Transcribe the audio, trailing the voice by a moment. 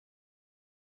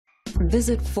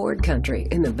Visit Ford Country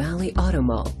in the Valley Auto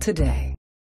Mall today.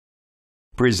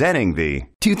 Presenting the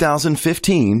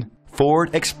 2015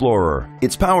 Ford Explorer.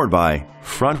 It's powered by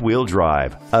front-wheel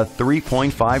drive, a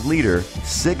 3.5-liter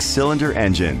 6-cylinder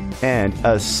engine, and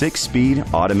a 6-speed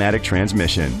automatic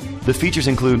transmission. The features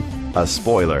include a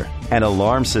spoiler, an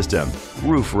alarm system,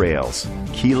 roof rails,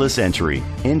 keyless entry,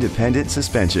 independent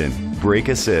suspension, brake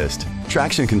assist,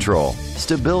 traction control,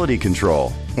 stability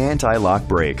control, anti-lock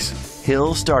brakes,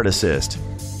 hill start assist.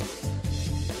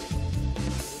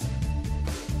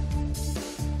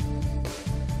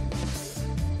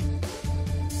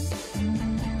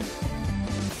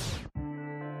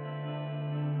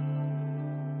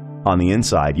 On the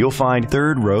inside, you'll find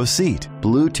third-row seat,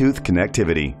 Bluetooth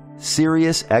connectivity,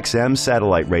 Sirius XM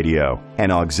satellite radio,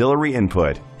 and auxiliary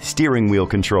input, steering wheel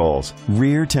controls,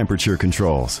 rear temperature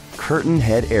controls, curtain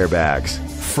head airbags,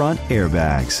 front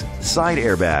airbags,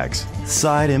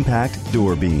 side impact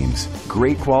door beams.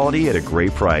 Great quality at a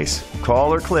great price.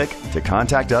 Call or click to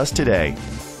contact us today.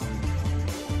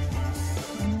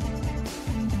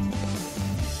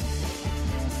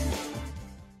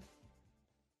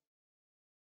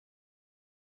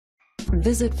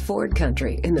 Visit Ford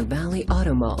Country in the Valley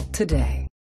Auto Mall today.